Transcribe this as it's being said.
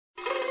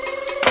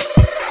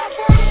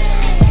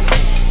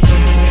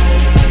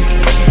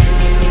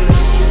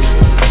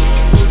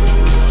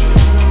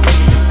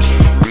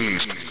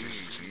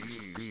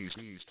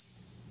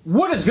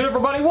is good,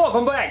 everybody?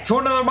 Welcome back to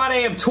another My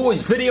Damn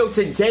Toys video.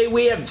 Today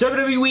we have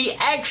WWE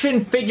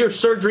Action Figure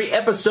Surgery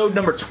episode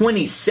number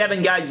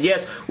 27, guys.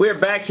 Yes, we're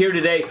back here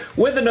today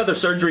with another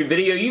surgery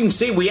video. You can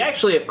see we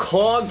actually have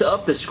clogged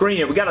up the screen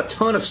here. We got a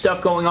ton of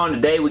stuff going on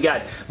today. We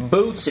got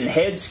boots and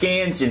head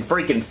scans and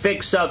freaking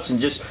fix-ups and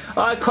just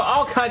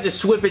all kinds of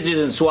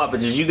swippages and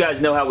swappages. You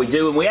guys know how we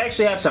do. And we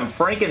actually have some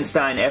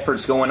Frankenstein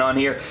efforts going on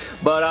here.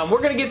 But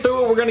we're going to get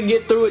through it. We're going to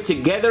get through it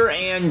together.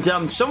 And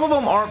some of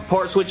them aren't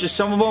part switches.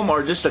 Some of them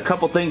are just a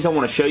couple things I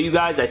want to show you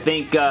guys. I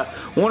think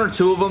one or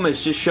two of them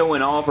is just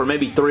showing off, or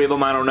maybe three of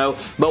them, I don't know.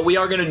 But we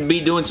are going to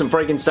be doing some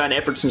Frankenstein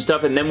efforts and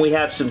stuff, and then we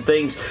have some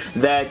things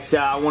that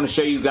I want to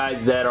show you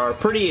guys that are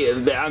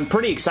I'm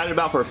pretty excited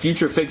about for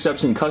future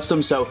fix-ups and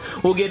customs, so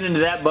we'll get into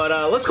that.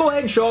 But let's go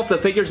ahead and show off the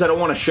figures that I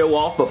want to show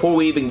off before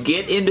we even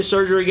get into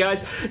surgery,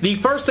 guys. The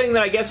first thing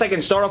that I guess I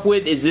can start off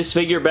with is this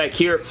figure back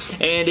here,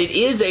 and it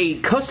is a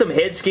custom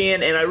head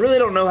scan, and I really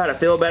don't know how to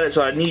feel about it,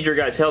 so I need your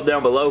guys' help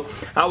down below.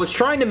 I was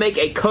trying to make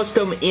a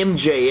custom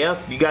MJF.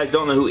 If you guys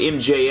don't know who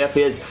MJF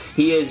is,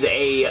 he is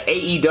a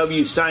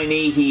AEW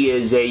signee. He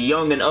is a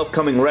young and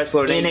upcoming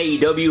wrestler in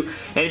AEW,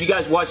 and if you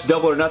guys watch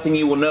Double or Nothing,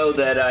 you will know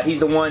that he's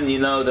the one, you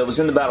know, that was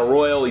in the Battle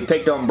Royal. He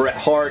picked on Bret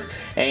Hart,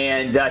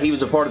 and he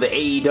was a part of the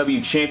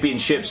AEW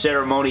Championship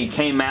ceremony. He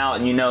came out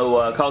and, you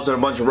know, causing a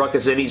bunch of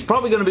ruckus, and he's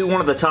probably going to be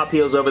one of the top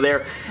heels over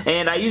there.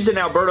 And I used an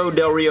Alberto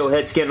Del Rio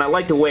head scan. I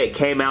like the way it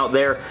came out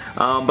there,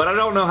 but I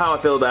don't know how I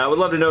feel about it. I would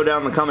love to know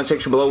down in the comment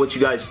section below what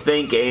you guys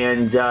think,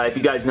 and if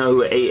you guys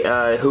know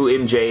who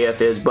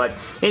MJF is. But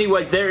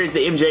anyways, there is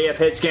the MJF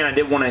head scan. I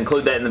did want to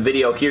include that in the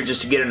video here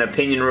just to get an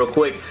opinion real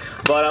quick.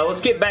 But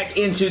let's get back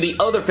into the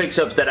other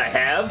fix-ups that I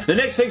have. The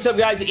next fix-up,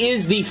 guys,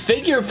 is the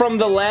figure from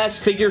the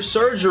last figure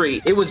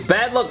surgery. It was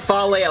Bad Luck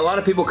Fale. A lot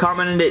of people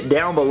commented it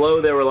down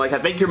below. They were like, I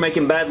think you're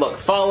making Bad Luck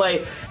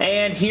Fale.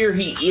 And here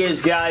he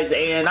is, guys.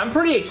 And I'm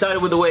pretty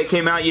excited with the way it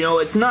came out. You know,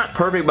 it's not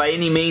perfect by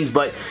any means,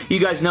 but you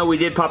guys know we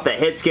did pop that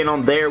head scan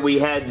on there. We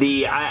had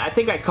the, I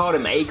think I called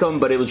him Akam,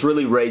 but it was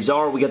really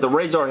Razor. We got the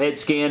Razor head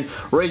scan,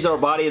 Razor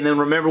body, and then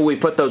remember we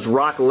put those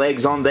rock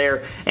legs on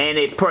there, and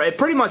it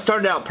pretty much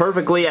turned out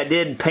perfectly. I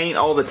did paint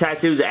all the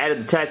tattoos. I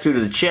added the tattoo to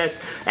the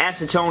chest,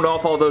 acetoned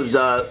off all those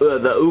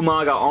the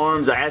Umaga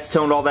arms. I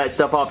acetoned all that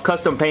stuff off,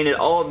 custom painted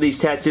all of these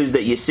tattoos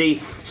that you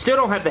see. Still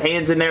don't have the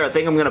hands in there. I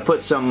think I'm going to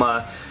put some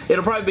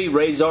it'll probably be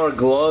Razor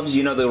gloves,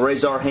 you know, the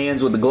Razor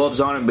hands with the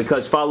gloves on it,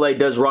 because Fale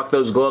does rock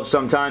those gloves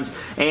sometimes.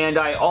 And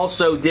I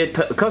also did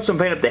custom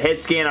paint up the head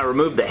scan. I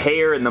removed the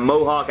hair and the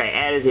mohawk. I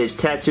added his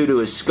tattoo to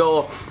his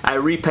skull. I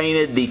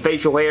repainted the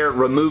facial hair,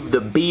 removed the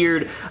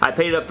beard. I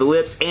painted up the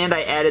lips, and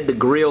I added the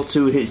grill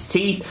to his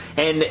teeth.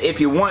 And if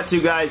you want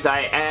to, guys,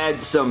 I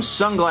add some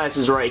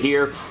sunglasses right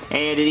here,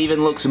 and it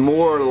even looks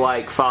more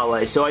like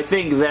Fale. So I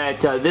think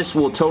that this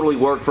will totally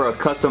work for a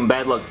custom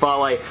Bad Luck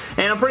Fale,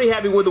 and I'm pretty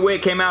happy with the way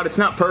it came out. It's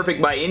not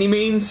perfect by any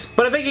means,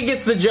 but I think it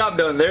gets the job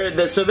done.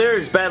 So there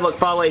is Bad Luck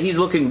Fale. He's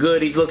looking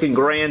good. He's looking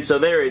grand. So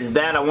there is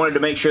that. I wanted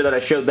to make sure that I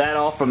showed that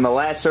off from the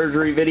last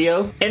surgery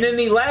video. And then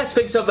the last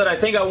fix-up that I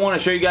think I want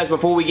to show you guys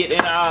before we get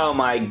in, oh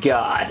my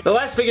god. The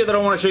last figure that I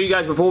want to show you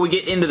guys before we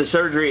get into the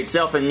surgery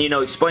itself and, you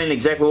know, explain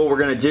exactly what we're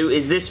going to do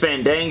is this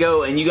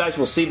Fandango, and you guys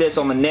will see this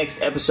on the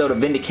next episode of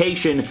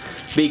Vindication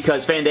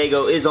because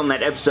Fandango is on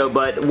that episode.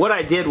 But what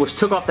I did was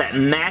took off that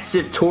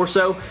massive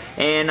torso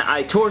and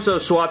I torso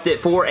swapped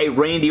it for a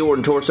Randy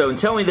Orton torso, and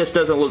tell me this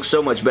doesn't look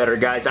so much better,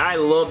 guys. I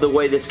love the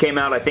way this came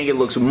out. I think it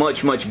looks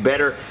much, much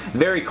better.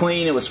 Very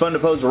clean. It was fun to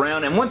pose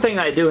around, and one thing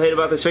I do hate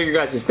about this figure,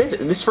 guys, is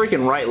this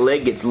freaking right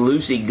leg gets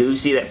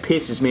loosey-goosey. That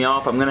pisses me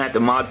off. I'm going to have to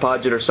Mod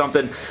Podge it or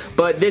something,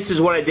 but this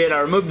is what I did. I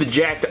removed the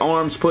jacked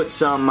arms, put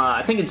some,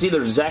 I think it's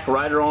either Zack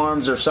Ryder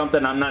arms or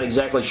something. I'm not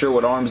exactly sure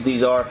what arms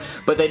these are,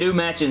 but they do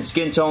match in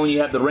skin tone.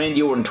 You have the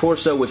Randy Orton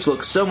torso, which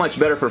looks so much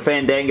better for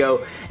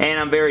Fandango, and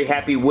I'm very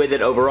happy with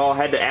it overall.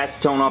 Had to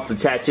acetone off the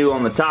tattoo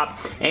on the top,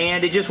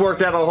 and it just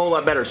worked out a whole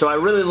lot better. So I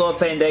really love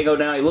Fandango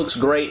now. He looks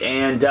great,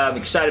 and I'm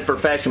excited for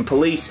Fashion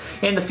Police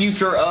and the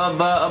future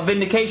of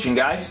Vindication,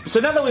 guys. So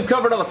now that we've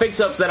covered all the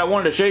fix-ups that I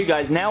wanted to show you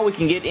guys, now we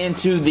can get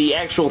into the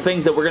actual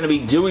things that we're going to be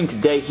doing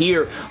today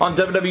here on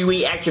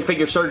WWE Action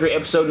Figure Surgery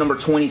episode number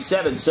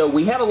 27. So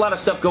we have a lot of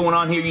stuff going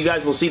on here. You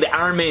guys will see the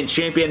Iron Man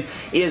champion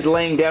is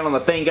laying down on the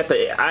thing. Got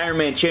the Iron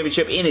Man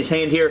championship in his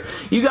hand here.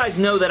 You guys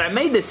know that I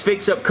made this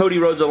fix-up Cody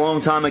Rhodes a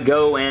long time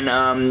ago, and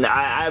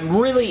I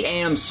really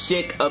am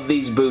sick of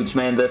these boots,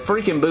 man. The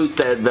freaking boots,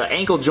 the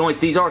ankle joints,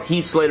 these are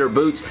Heath Slater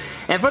boots,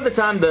 and for the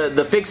time,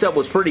 the fix-up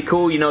was pretty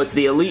cool. You know, it's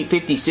the Elite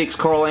 56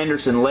 Carl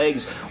Anderson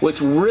legs,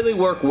 which really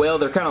work well.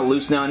 They're kind of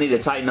loose now. I need to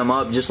tighten them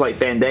up, just like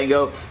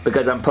Fandango,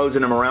 because I'm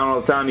posing them around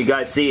all the time. You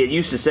guys see, it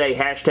used to say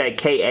hashtag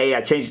KA.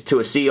 I changed it to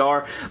a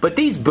CR, but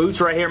these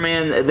boots right here,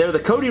 man, they're the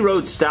Cody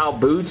Rhodes style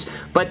boots,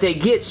 but they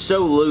get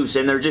so loose,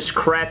 and they're just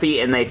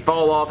crappy, and they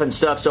fall off and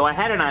stuff, so I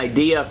had an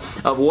idea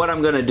of what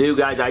I'm going to do,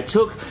 guys. I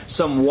took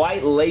some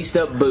white laced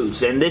up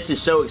boots, and this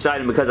is so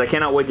exciting because I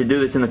cannot wait to do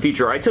this in the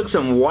future. I took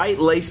some white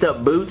laced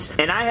up boots,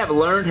 and I have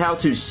learned how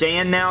to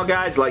sand now,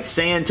 guys, like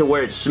sand to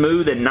where it's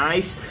smooth and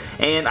nice,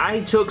 and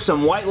I took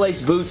some white lace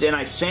boots and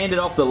I sanded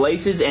off the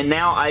laces, and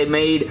now I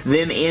made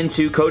them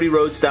into Cody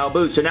Rhodes style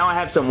boots. So now I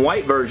have some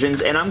white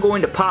versions, and I'm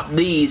going to pop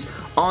these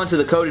onto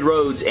the Cody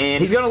Rhodes,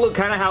 and he's going to look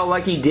kind of how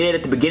like he did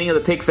at the beginning of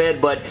the pick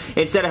fed, but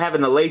instead of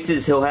having the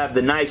laces, he'll have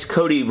the nice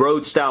Cody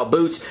Rhodes style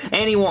boots,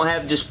 and he won't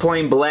have just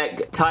plain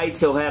black tights.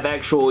 He'll have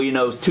actual, you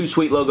know, Too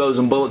Sweet logos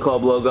and Bullet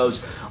Club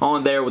logos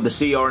on there with the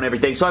CR and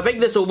everything. So I think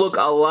this will look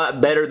a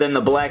lot better than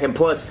the black, and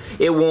plus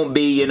it won't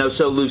be, you know,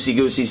 so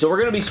loosey-goosey. So we're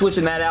going to be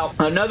switching that out.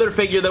 Another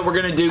figure that we're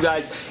going to do,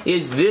 guys,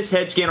 is this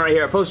head scan right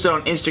here. I posted it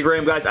on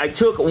Instagram, guys. I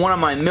took one of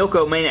my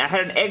Milk-O-Mania. I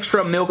had an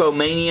extra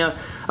Milk-O-Mania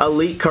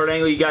Elite Kurt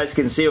Angle. You guys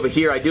can see over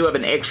here, I do have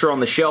an extra on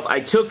the shelf. I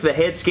took the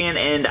head scan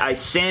and I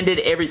sanded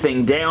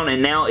everything down,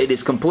 and now it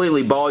is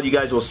completely bald. You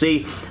guys will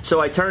see. So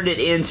I turned it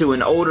into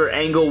an older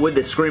Angle with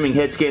the screaming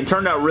head scan.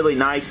 Turned out really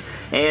nice.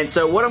 And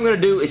so what I'm going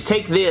to do is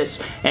take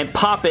this and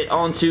pop it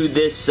onto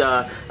this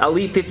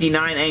Elite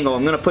 59 Angle.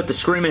 I'm going to put the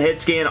screaming head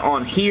scan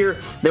on here.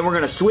 Then we're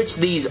going to switch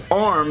these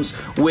arms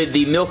with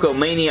the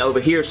Milk-O-Mania over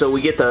here, so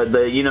we get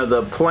the you know,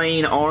 the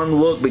plain arm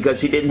look,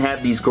 because he didn't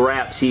have these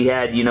graps. He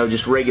had, you know,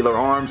 just regular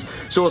arms.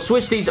 So we'll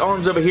switch these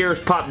arms over here,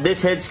 pop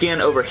this head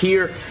scan over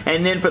here,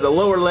 and then for the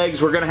lower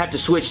legs, we're going to have to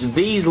switch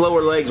these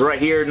lower legs right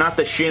here, not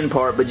the shin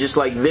part, but just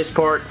like this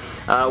part.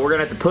 We're going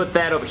to have to put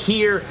that over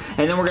here,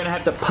 and then we're going to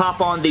have to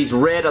pop on these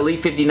red Elite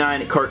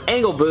 59 Kurt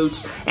Angle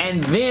boots,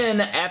 and then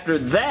after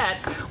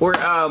that,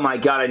 oh my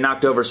god, I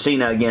knocked over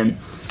Cena again.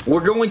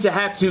 We're going to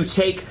have to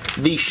take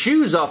the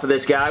shoes off of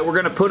this guy. We're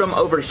going to put them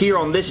over here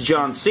on this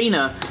John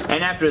Cena.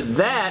 And after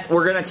that,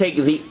 we're going to take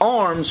the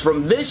arms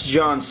from this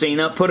John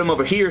Cena, put them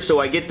over here so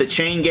I get the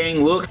chain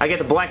gang look. I get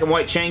the black and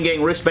white chain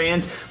gang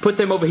wristbands, put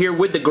them over here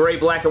with the gray,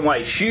 black, and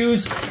white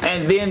shoes.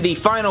 And then the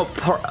final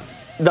part...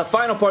 The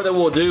final part that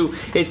we'll do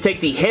is take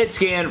the head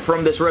scan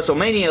from this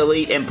WrestleMania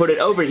Elite and put it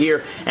over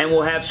here, and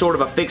we'll have sort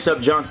of a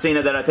fix-up John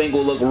Cena that I think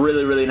will look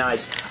really, really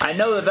nice. I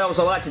know that that was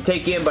a lot to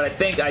take in, but I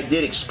think I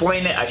did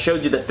explain it. I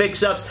showed you the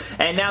fix-ups,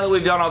 and now that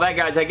we've done all that,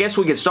 guys, I guess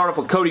we can start off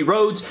with Cody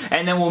Rhodes,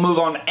 and then we'll move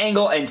on to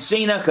Angle and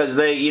Cena, because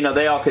they, you know,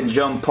 they all can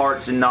jump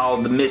parts and all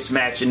the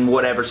mismatch and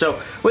whatever.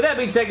 So, with that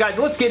being said, guys,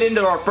 let's get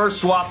into our first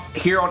swap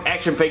here on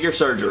Action Figure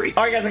Surgery.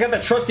 Alright, guys, I got the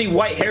trusty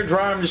white hair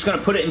dryer. I'm just going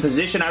to put it in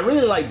position. I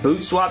really like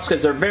boot swaps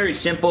because they're very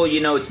simple.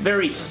 You know, it's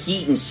very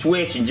heat and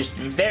switch and just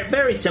very,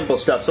 very simple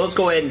stuff. So let's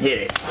go ahead and hit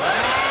it.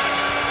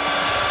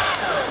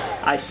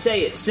 I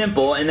say it's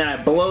simple, and then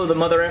I blow the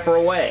mother effer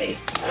away.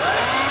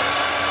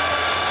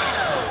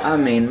 I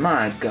mean,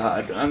 my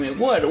God. I mean,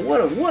 what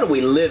are we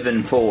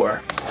living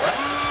for?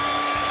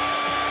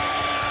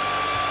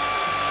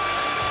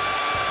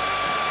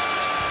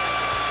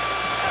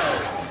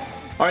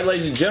 Alright,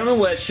 ladies and gentlemen,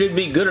 well, that should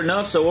be good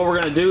enough. So what we're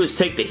going to do is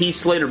take the Heath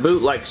Slater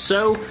boot like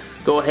so.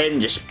 Go ahead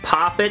and just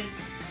pop it.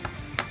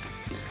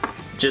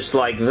 Just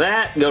like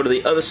that. Go to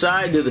the other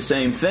side, do the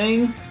same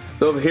thing.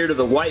 Go over here to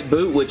the white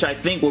boot, which I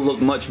think will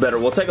look much better.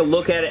 We'll take a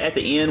look at it at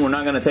the end. We're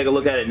not going to take a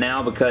look at it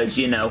now because,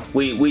 you know,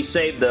 we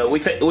saved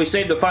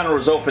the final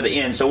result for the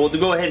end. So we'll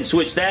go ahead and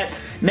switch that.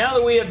 Now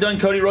that we have done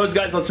Cody Rhodes,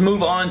 guys, let's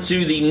move on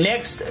to the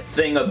next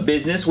thing of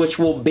business, which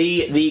will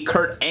be the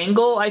Kurt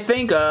Angle, I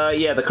think.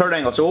 Yeah, the Kurt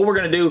Angle. So what we're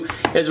going to do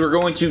is we're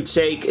going to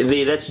take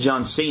that's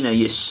John Cena,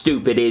 you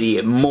stupid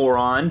idiot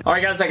moron.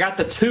 Alright, guys, I got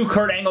the two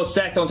Kurt Angles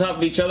stacked on top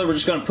of each other. We're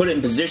just going to put it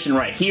in position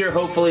right here.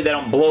 Hopefully they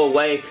don't blow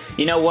away.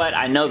 You know what?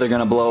 I know they're going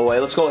to blow away.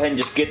 Let's go ahead and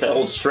just get the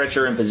old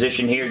stretcher in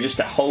position here just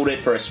to hold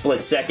it for a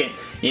split second.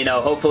 You know,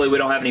 hopefully we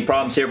don't have any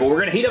problems here, but we're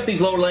going to heat up these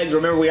lower legs.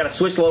 Remember, we got to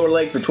switch lower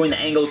legs between the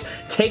angles,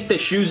 take the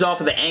shoes off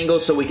of the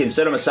angles so we can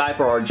set them aside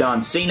for our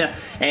John Cena,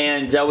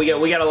 and we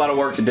got a lot of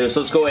work to do,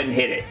 so let's go ahead and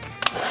hit it.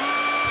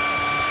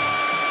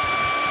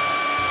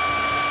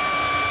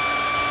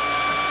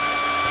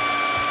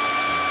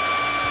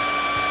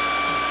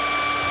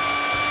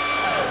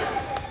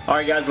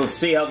 Alright, guys, let's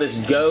see how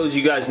this goes.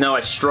 You guys know I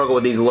struggle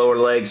with these lower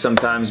legs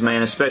sometimes,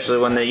 man, especially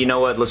when they, you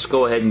know what, let's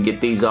go ahead and get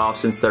these off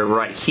since they're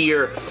right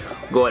here.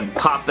 Go ahead and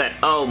pop that.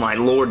 Oh, my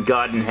Lord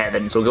God in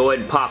heaven. So go ahead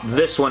and pop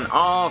this one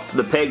off.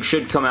 The peg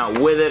should come out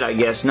with it. I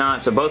guess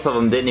not. So both of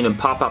them didn't even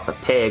pop out the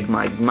peg.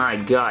 My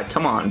God.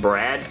 Come on,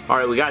 Brad.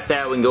 Alright, we got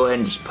that. We can go ahead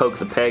and just poke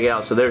the peg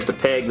out. So there's the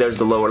peg. There's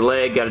the lower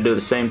leg. Got to do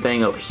the same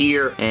thing over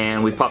here.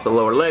 And we pop the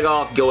lower leg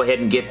off. Go ahead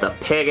and get the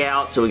peg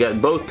out. So we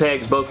got both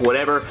pegs, both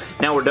whatever.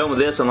 Now we're done with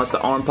this unless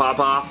the arm pop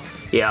off.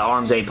 Yeah,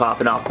 arms ain't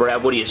popping off,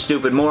 Brad. What are you,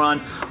 stupid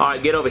moron?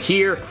 Alright, get over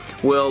here.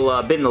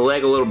 We'll bend the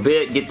leg a little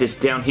bit, get this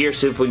down here,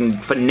 see if we can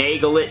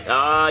finagle it.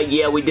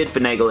 Yeah, we did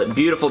finagle it.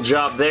 Beautiful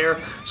job there.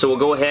 So we'll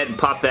go ahead and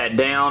pop that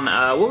down.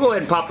 We'll go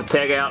ahead and pop the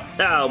peg out.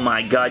 Oh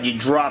my God, you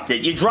dropped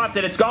it. You dropped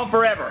it. It's gone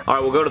forever.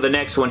 Alright, we'll go to the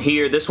next one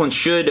here. This one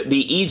should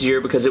be easier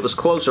because it was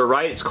closer,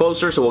 right? It's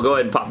closer, so we'll go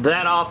ahead and pop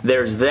that off.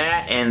 There's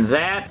that and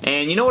that.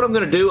 And you know what I'm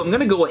going to do? I'm going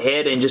to go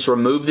ahead and just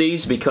remove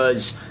these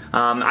because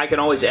I can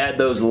always add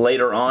those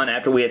later on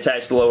after we attach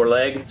attach the lower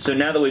leg. So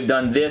now that we've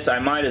done this, I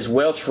might as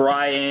well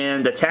try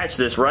and attach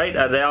this, right?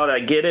 I doubt I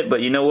get it,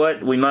 but you know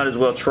what? We might as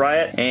well try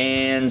it.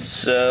 And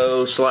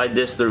so slide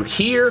this through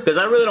here, because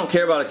I really don't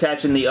care about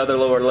attaching the other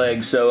lower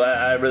legs, so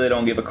I really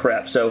don't give a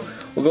crap. So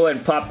we'll go ahead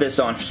and pop this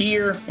on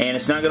here, and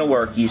it's not going to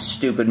work, you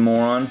stupid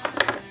moron.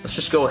 Let's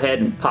just go ahead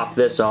and pop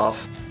this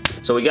off.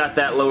 So we got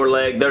that lower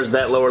leg. There's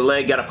that lower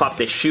leg. Got to pop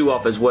this shoe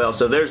off as well.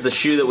 So there's the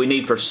shoe that we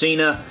need for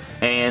Cena.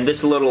 And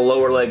this little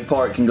lower leg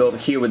part can go over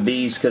here with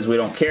these because we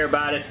don't care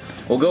about it.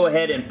 We'll go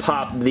ahead and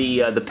pop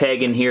the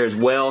peg in here as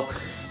well.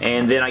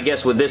 And then I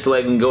guess with this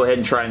leg, we can go ahead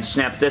and try and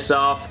snap this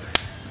off.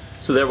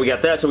 So there we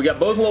got that. So we got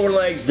both lower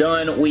legs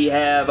done. We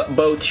have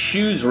both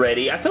shoes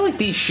ready. I feel like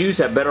these shoes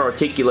have better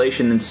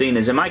articulation than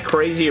Cena's. Am I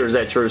crazy or is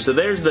that true? So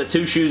there's the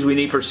two shoes we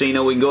need for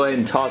Cena. We can go ahead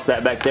and toss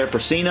that back there for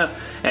Cena.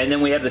 And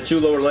then we have the two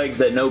lower legs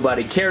that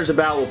nobody cares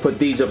about. We'll put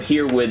these up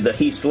here with the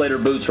Heath Slater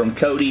boots from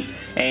Cody.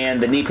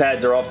 And the knee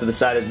pads are off to the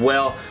side as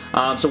well.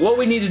 So what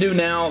we need to do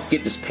now,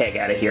 get this peg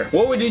out of here.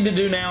 What we need to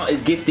do now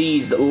is get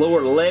these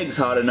lower legs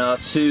hot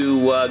enough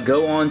to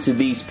go onto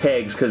these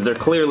pegs because they're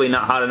clearly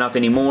not hot enough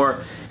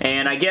anymore.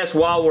 And I guess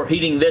while we're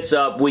heating this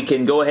up, we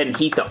can go ahead and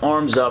heat the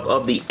arms up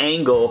of the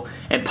Angle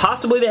and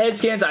possibly the head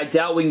scans. I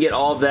doubt we can get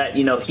all of that,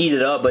 you know,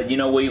 heated up, but you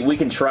know, we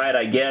can try it,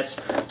 I guess.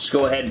 Just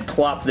go ahead and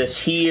plop this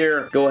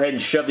here. Go ahead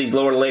and shove these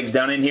lower legs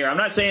down in here. I'm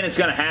not saying it's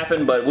going to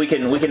happen, but we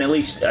can at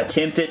least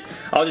attempt it.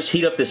 I'll just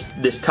heat up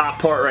this top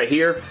part right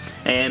here,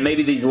 and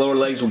maybe these lower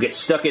legs will get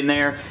stuck in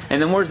there.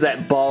 And then where's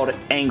that bald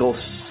Angle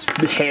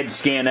head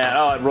scan at?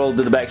 Oh, it rolled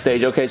to the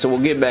backstage. Okay, so we'll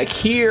get back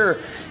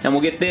here, and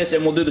we'll get this,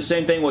 and we'll do the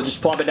same thing. We'll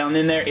just plop it down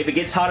in there. If it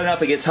gets hot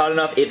enough, it gets hot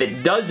enough. If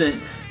it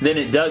doesn't, then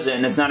it doesn't,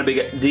 and it's not a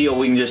big deal.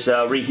 We can just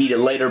reheat it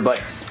later,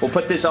 but we'll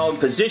put this all in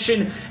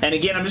position. And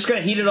again, I'm just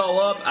going to heat it all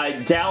up. I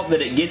doubt that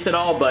it gets it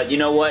all, but you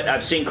know what?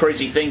 I've seen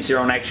crazy things here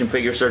on Action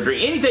Figure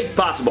Surgery. Anything's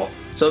possible.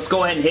 So let's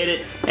go ahead and hit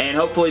it, and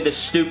hopefully this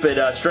stupid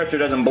stretcher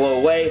doesn't blow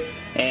away,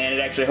 and it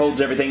actually holds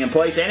everything in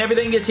place, and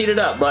everything gets heated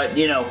up, but,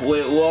 you know,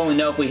 we'll only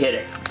know if we hit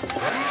it.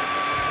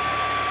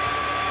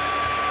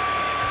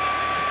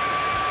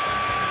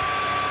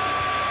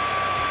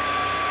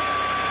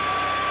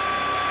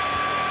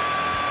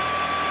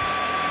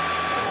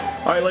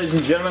 Alright, ladies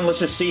and gentlemen, let's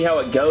just see how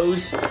it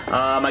goes.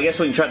 I guess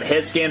we can try the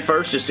head scan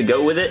first just to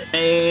go with it.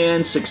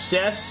 And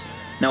success.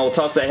 Now we'll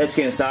toss that head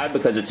scan aside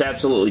because it's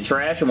absolutely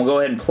trash. And we'll go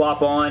ahead and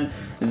plop on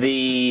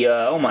the...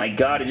 oh my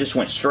god, it just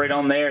went straight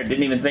on there. It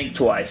didn't even think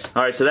twice.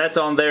 Alright, so that's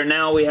on there.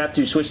 Now we have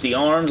to switch the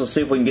arms. Let's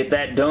see if we can get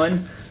that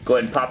done. Go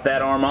ahead and pop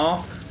that arm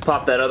off.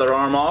 Pop that other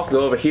arm off.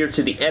 Go over here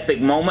to the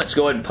Epic Moments.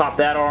 Go ahead and pop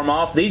that arm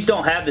off. These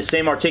don't have the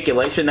same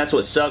articulation. That's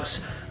what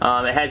sucks.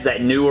 It has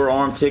that newer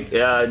arm,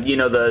 you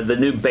know, the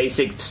new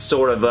basic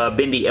sort of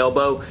bendy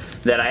elbow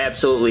that I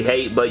absolutely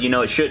hate, but you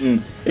know, it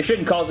shouldn't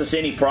cause us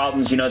any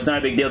problems. You know, it's not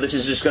a big deal. This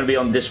is just going to be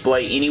on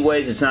display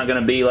anyways. It's not going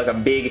to be like a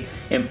big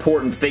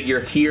important figure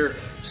here.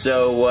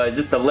 So is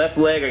this the left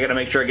leg? I got to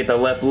make sure I get the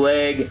left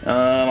leg.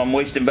 I'm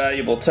wasting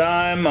valuable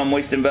time. I'm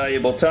wasting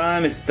valuable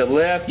time. Is it the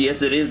left?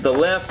 Yes, it is the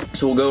left.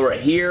 So we'll go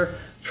right here.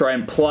 Try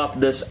and plop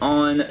this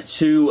on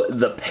to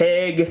the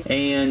peg,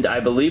 and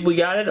I believe we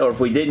got it, or if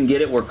we didn't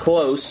get it, we're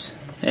close.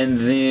 And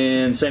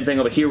then same thing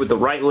over here with the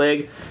right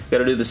leg. Got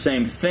to do the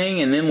same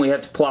thing, and then we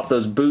have to plop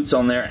those boots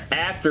on there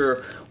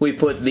after we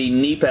put the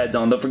knee pads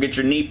on. Don't forget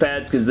your knee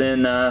pads, because then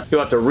you'll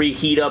have to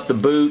reheat up the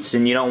boots,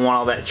 and you don't want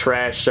all that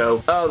trash.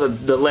 So, oh,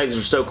 the legs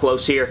are so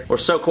close here. We're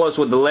so close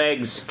with the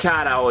legs.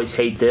 God, I always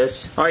hate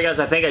this. Alright guys,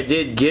 I think I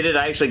did get it.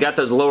 I actually got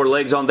those lower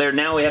legs on there.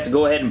 Now we have to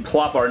go ahead and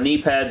plop our knee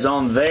pads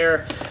on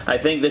there. I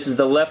think this is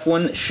the left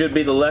one. Should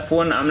be the left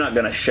one. I'm not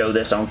going to show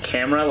this on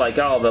camera. Like,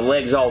 oh, the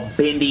legs all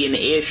bendy and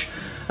ish.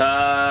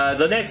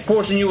 The next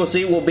portion you will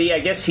see will be, I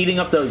guess, heating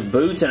up those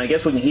boots, and I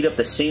guess we can heat up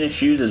the Cena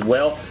shoes as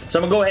well. So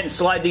I'm going to go ahead and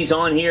slide these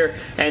on here,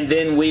 and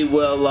then we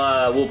will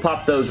we'll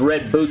pop those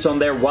red boots on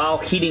there while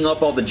heating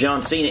up all the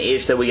John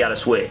Cena-ish that we got to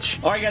switch.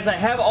 Alright guys, I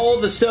have all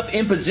the stuff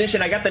in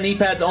position. I got the knee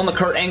pads on the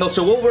Kurt Angle,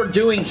 so what we're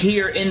doing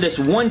here in this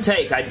one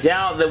take, I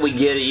doubt that we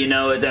get it, you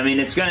know. I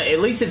mean, it's gonna, at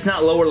least it's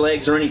not lower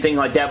legs or anything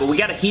like that, but we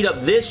got to heat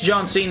up this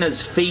John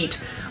Cena's feet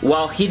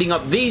while heating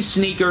up these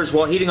sneakers,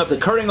 while heating up the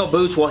Kurt Angle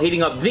boots, while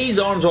heating up these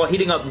arms, while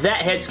heating up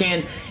that head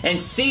scan, and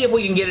see if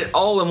we can get it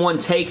all in one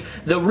take.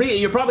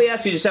 You're probably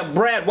asking yourself,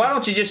 Brad, why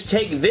don't you just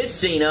take this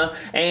Cena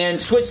and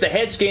switch the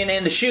head scan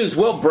and the shoes?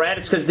 Well, Brad,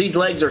 it's because these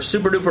legs are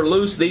super duper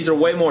loose, these are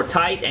way more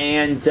tight,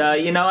 and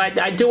you know,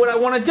 I do what I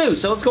want to do,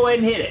 so let's go ahead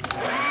and hit it.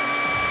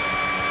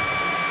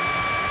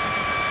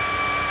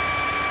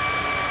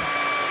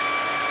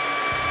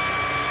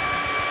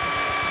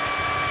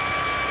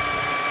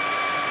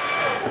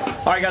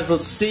 Alright guys,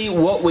 let's see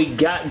what we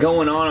got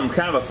going on. I'm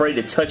kind of afraid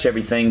to touch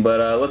everything,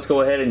 but let's go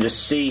ahead and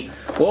just see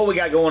what we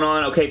got going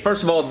on. Okay,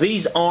 first of all,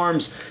 these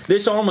arms,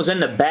 this arm was in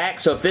the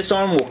back, so if this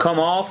arm will come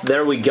off,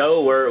 there we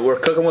go. We're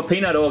cooking with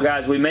peanut oil,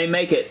 guys. We may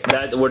make it.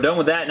 We're done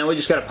with that. Now we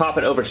just got to pop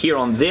it over here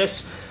on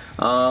this.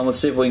 Let's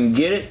see if we can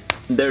get it.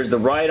 There's the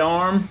right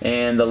arm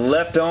and the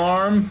left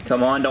arm.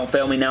 Come on, don't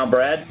fail me now,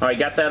 Brad. All right,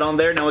 got that on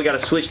there. Now we got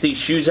to switch these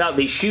shoes out.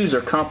 These shoes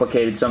are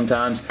complicated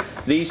sometimes.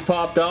 These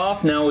popped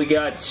off. Now we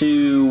got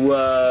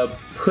to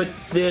put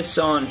this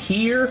on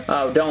here.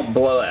 Oh, don't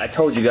blow it. I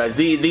told you guys,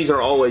 these are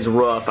always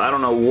rough. I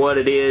don't know what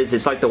it is.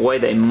 It's like the way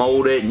they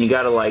mold it, and you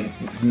got to like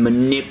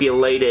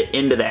manipulate it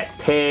into that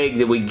peg.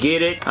 Did we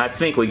get it? I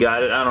think we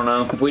got it. I don't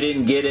know. If we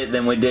didn't get it,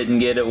 then we didn't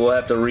get it. We'll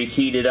have to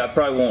reheat it. I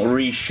probably won't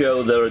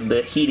re-show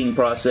the heating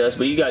process,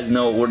 but you guys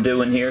know what we're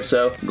doing here,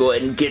 so go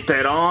ahead and get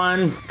that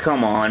on.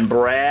 Come on,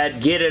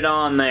 Brad. Get it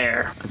on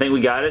there. I think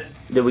we got it.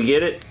 Did we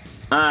get it?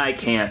 I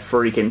can't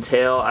freaking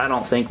tell. I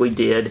don't think we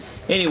did.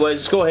 Anyways,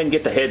 let's go ahead and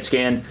get the head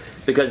scan,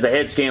 because the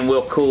head scan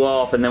will cool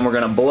off and then we're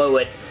going to blow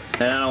it,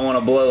 and I don't want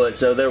to blow it.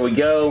 So there we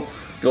go.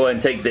 Go ahead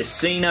and take this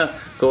Cena.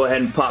 Go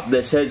ahead and pop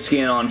this head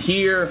scan on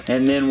here,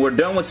 and then we're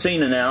done with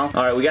Cena now.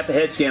 Alright, we got the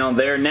head scan on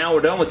there. Now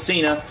we're done with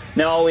Cena.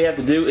 Now all we have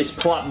to do is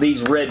plop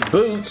these red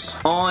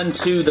boots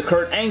onto the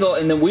Kurt Angle,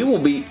 and then we will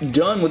be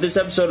done with this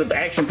episode of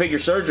Action Figure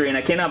Surgery, and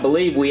I cannot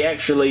believe we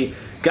actually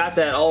got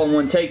that all in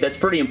one take. That's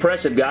pretty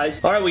impressive,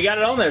 guys. Alright, we got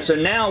it on there, so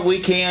now we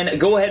can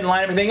go ahead and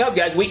line everything up,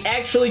 guys. We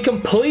actually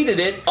completed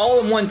it all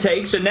in one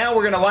take, so now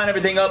we're going to line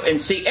everything up and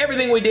see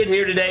everything we did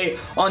here today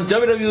on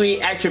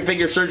WWE Action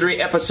Figure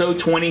Surgery episode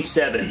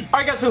 27.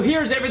 Alright, guys, so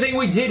here's everything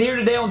we did here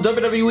today on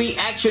WWE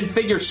Action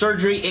Figure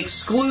Surgery,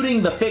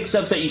 excluding the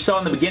fix-ups that you saw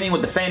in the beginning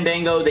with the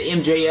Fandango, the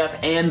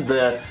MJF, and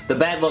the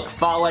Bad Luck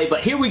Fale.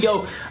 But here we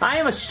go. I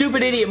am a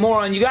stupid idiot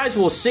moron. You guys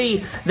will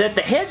see that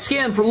the head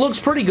scan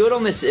looks pretty good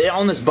on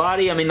this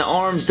body. I mean, the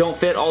arms don't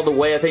fit all the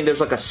way. I think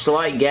there's like a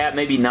slight gap,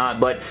 maybe not,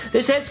 but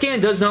this head scan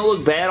does not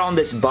look bad on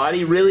this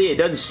body, really. It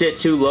doesn't sit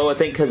too low, I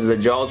think, because the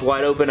jaw's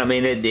wide open. I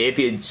mean, if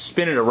you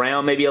spin it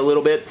around maybe a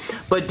little bit.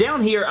 But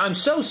down here, I'm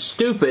so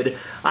stupid.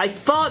 I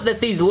thought that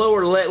these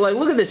lower legs, like,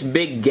 look at this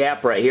big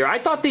gap right here. I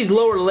thought these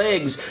lower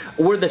legs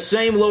were the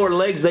same lower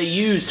legs they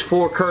used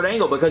for Kurt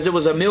Angle, because it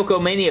was a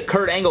Milk-O-Mania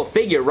Kurt Angle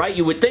figure, right?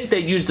 You would think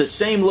they'd use the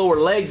same lower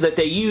legs that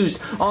they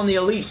used on the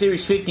Elite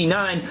Series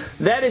 59.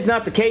 That is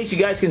not the case. You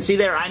guys can see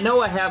there. I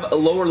know I have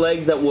lower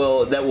legs that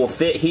will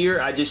fit here.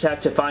 I just have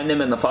to find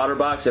them in the fodder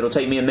box. It'll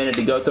take me a minute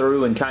to go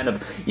through and kind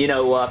of, you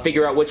know,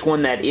 figure out which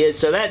one that is.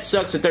 So that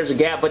sucks that there's a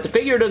gap, but the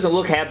figure doesn't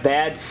look half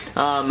bad.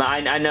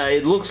 I know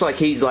it looks like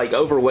he's like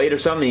overweight or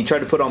something. He tried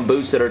to put on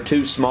boots that are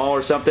too small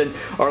or something,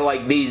 or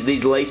like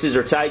these laces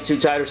are too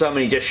tight or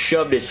something. He just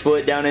shoved his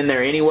foot down in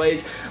there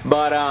anyways.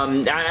 But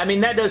I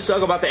mean, that does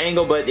suck about the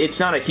angle, but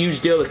it's not a huge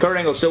deal. The Kurt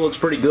Angle still looks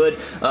pretty good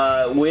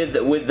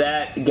with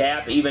that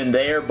gap even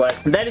there.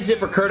 But that is it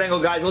for Kurt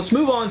Angle, guys. Let's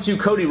move on to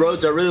Cody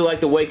Rhodes. I really like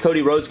the way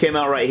Cody Rhodes came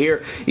out right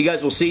here. You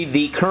guys will see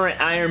the current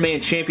Iron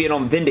Man champion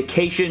on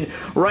Vindication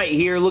right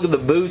here. Look at the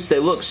boots. They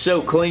look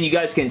so clean. You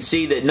guys can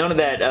see that none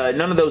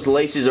of those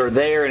laces are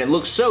there, and it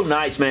looks so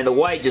nice, man. The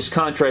white just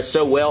contrasts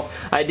so well.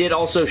 I did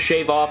also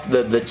shave off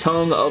the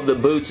tongue of the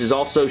boots is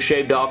also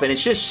shaved off, and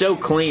it's just so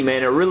clean,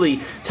 man. It really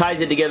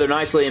ties it together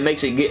nicely and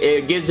makes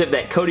it gives it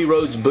that Cody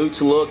Rhodes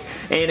boots look.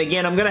 And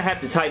again, I'm gonna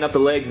have to tighten up the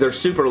legs. They're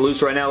super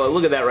loose right now.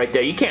 Look at that right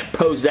there. You can't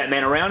pose that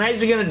man around.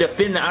 How's he gonna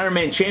defend the Iron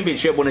Man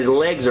Championship when his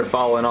legs are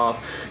falling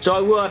off? So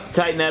I will have to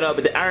tighten that up,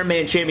 but the Iron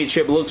Man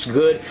Championship looks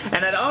good,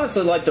 and I'd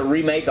honestly like to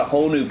remake a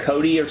whole new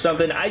Cody or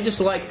something. I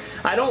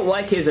don't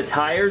like his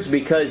attires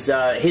because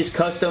his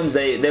customs,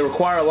 they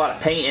require a lot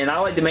of paint, and I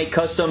like to make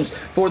customs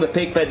for the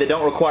pig fed that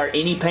don't require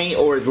any paint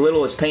or as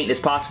little as paint as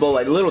possible.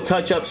 Like little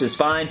touch-ups is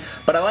fine,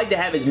 but I like to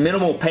have as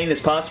minimal paint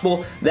as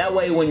possible. That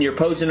way when you're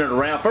posing it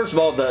around, first of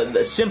all, the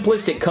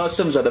simplistic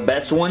customs are the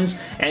best ones,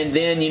 and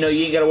then, you know,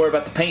 you ain't got to worry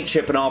about the paint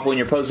chipping off when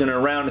you're posing it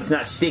around. It's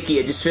not sticky.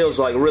 It just feels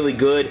like really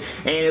good,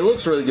 and it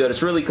looks really good.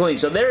 It's really clean.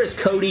 So there is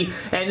Cody,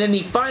 and then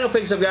the final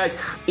fix-up, guys,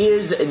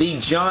 is the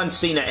John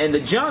Cena, and the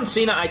John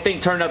Cena, I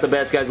think, turned out the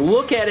best, guys.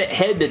 Look at it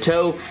head to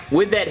toe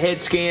with that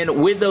head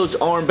scan, with those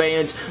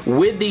armbands,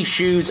 with these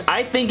shoes.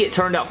 I think it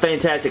turned out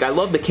fantastic. I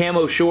love the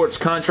camo shorts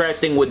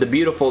contrasting with the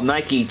beautiful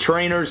Nike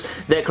trainers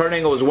that Kurt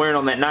Angle was wearing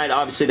on that night.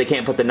 Obviously, they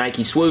can't put the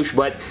Nike swoosh,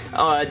 but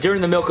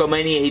during the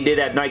Milk-O-Mania, he did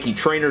have Nike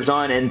trainers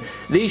on, and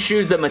these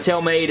shoes that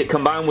Mattel made,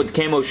 combined with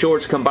the camo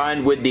shorts,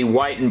 combined with the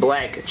white and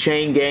black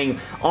chain gang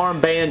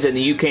armbands, and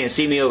the You Can't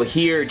See Me over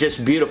here,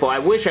 just beautiful. I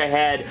wish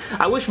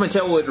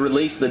Mattel would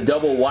release the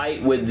double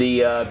white with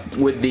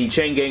the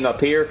chain gang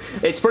up here.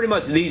 It's pretty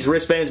much these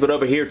wristbands, but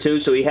over here too,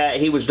 so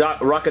he was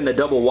rocking the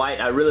double white.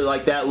 I really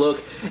like that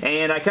look,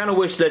 and I kind of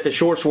wish that the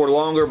shorts were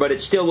longer, but it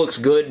still looks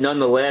good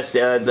nonetheless.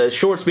 The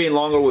shorts being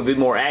longer would be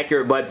more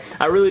accurate, but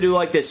I really do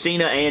like this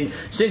Cena, and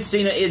since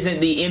Cena isn't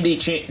the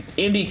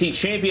MDT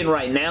champion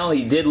right now,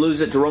 he did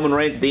lose it to Roman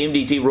Reigns at the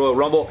MDT Royal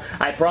Rumble,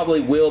 I probably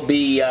will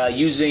be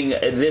using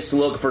this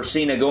look for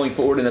Cena going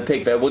forward in the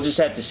pick fed. We'll just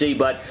have to see,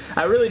 but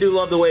I really do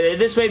love the way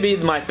this may be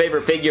my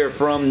favorite figure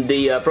from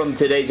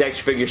today's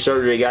Action Figure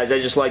Surgery, guys. I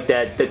just like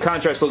that. The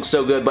contrast looks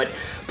so good, but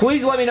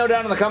Please let me know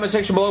down in the comment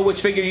section below which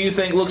figure you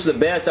think looks the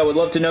best. I would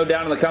love to know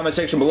down in the comment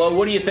section below.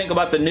 What do you think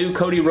about the new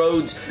Cody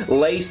Rhodes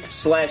laced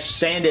 /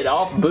 sanded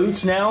off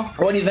boots now?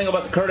 What do you think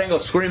about the Kurt Angle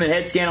Screaming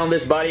head scan on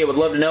this body? I would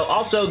love to know.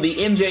 Also, the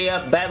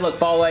MJF Bad Luck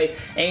Fale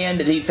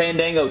and the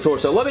Fandango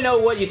torso. Let me know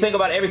what you think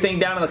about everything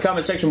down in the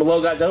comment section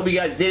below, guys. I hope you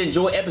guys did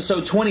enjoy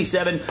episode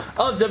 27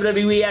 of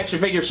WWE Action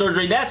Figure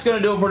Surgery. That's going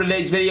to do it for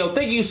today's video.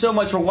 Thank you so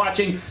much for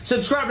watching.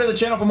 Subscribe to the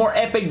channel for more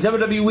epic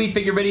WWE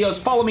figure videos.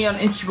 Follow me on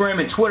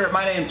Instagram and Twitter at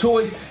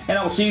MYDAMNTOYS, and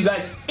I will see you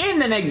guys in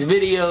the next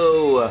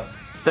video.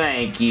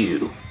 Thank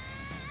you.